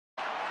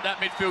that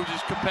midfield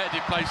is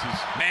competitive places.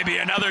 Maybe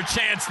another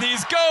chance.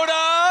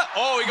 Niezgoda.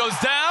 Oh, he goes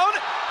down.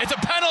 It's a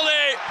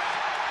penalty.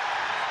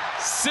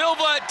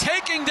 Silva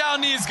taking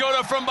down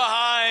Niezgoda from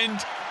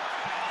behind.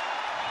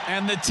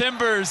 And the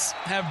Timbers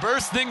have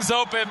burst things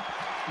open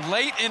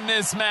late in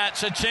this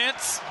match. A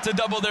chance to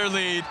double their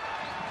lead.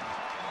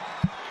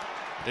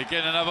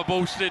 Again, another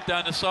ball slid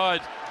down the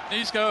side.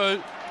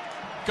 Niezgoda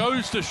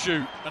goes to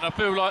shoot, and I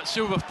feel like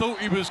Silva thought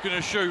he was going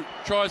to shoot,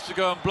 tries to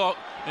go and block,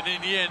 and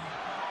in the end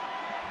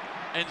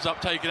ends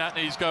up taking out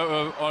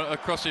Niezgoda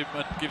across him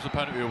and gives the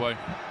penalty away.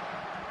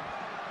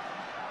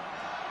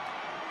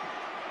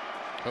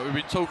 But we've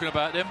been talking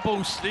about them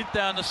balls slid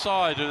down the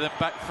side of them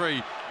back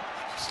three,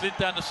 slid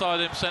down the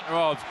side of them centre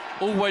halves,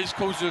 always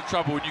causes you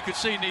trouble, and you could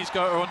see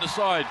Niezgoda on the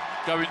side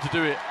going to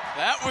do it.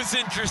 That was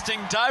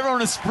interesting.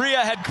 Tyrone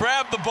Asprilla had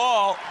grabbed the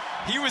ball.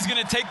 He was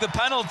going to take the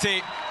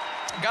penalty.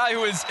 A guy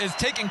who has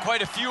taken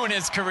quite a few in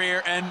his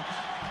career, and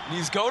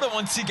Niezgoda,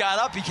 once he got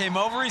up, he came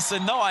over, he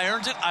said, no, I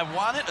earned it, I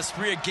want it.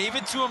 Asprilla gave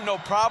it to him, no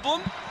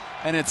problem.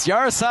 And it's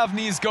Jaroslaw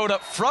Niezgoda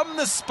from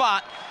the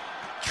spot,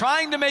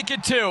 trying to make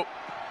it two.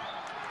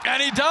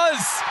 And he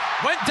does.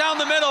 Went down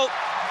the middle,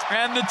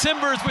 and the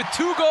Timbers with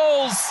 2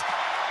 goals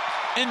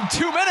in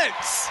 2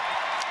 minutes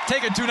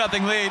take a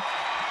 2-0 lead.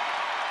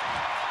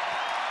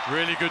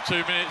 Really good 2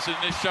 minutes, and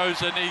this shows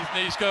that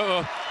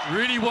Niezgoda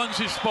really wants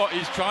his spot.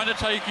 He's trying to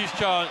take his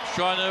chance,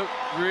 trying to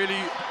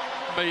really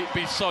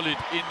be solid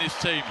in this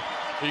team.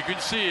 You can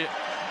see it.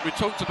 We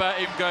talked about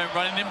him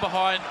running in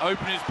behind,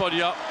 opening his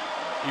body up.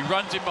 He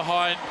runs in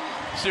behind.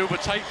 Silva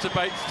takes the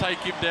bait to take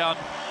him down.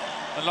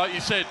 And like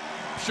you said,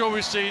 I'm sure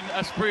we've seen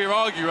Asprilla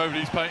argue over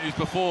these penalties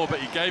before, but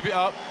he gave it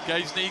up,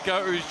 gave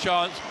Niezgoda his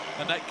chance,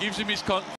 and that gives him his confidence.